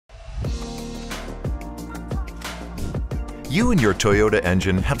You and your Toyota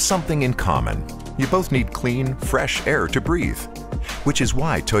engine have something in common. You both need clean, fresh air to breathe, which is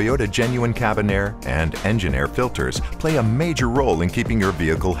why Toyota Genuine Cabin Air and Engine Air filters play a major role in keeping your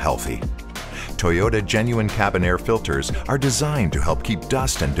vehicle healthy. Toyota Genuine Cabin Air filters are designed to help keep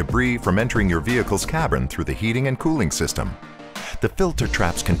dust and debris from entering your vehicle's cabin through the heating and cooling system. The filter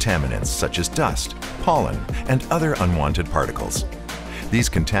traps contaminants such as dust, pollen, and other unwanted particles. These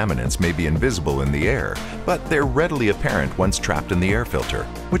contaminants may be invisible in the air, but they're readily apparent once trapped in the air filter,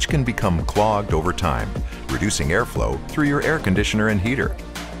 which can become clogged over time, reducing airflow through your air conditioner and heater.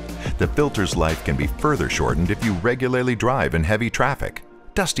 The filter's life can be further shortened if you regularly drive in heavy traffic,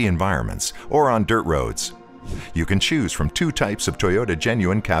 dusty environments, or on dirt roads. You can choose from two types of Toyota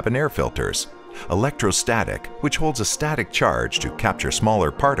Genuine Cabin Air filters: electrostatic, which holds a static charge to capture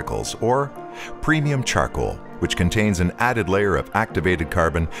smaller particles, or premium charcoal, which contains an added layer of activated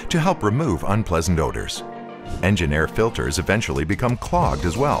carbon to help remove unpleasant odors. Engine air filters eventually become clogged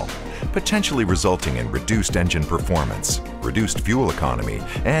as well, potentially resulting in reduced engine performance, reduced fuel economy,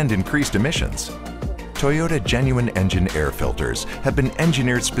 and increased emissions. Toyota Genuine Engine Air filters have been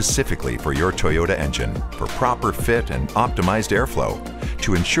engineered specifically for your Toyota engine for proper fit and optimized airflow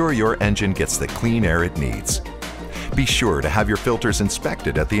to ensure your engine gets the clean air it needs. Be sure to have your filters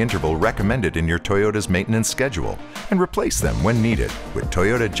inspected at the interval recommended in your Toyota's maintenance schedule and replace them when needed with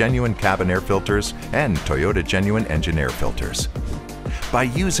Toyota Genuine Cabin Air filters and Toyota Genuine Engine Air filters. By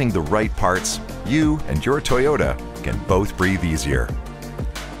using the right parts, you and your Toyota can both breathe easier.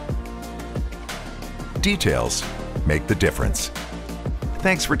 Details make the difference.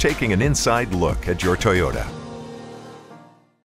 Thanks for taking an inside look at your Toyota.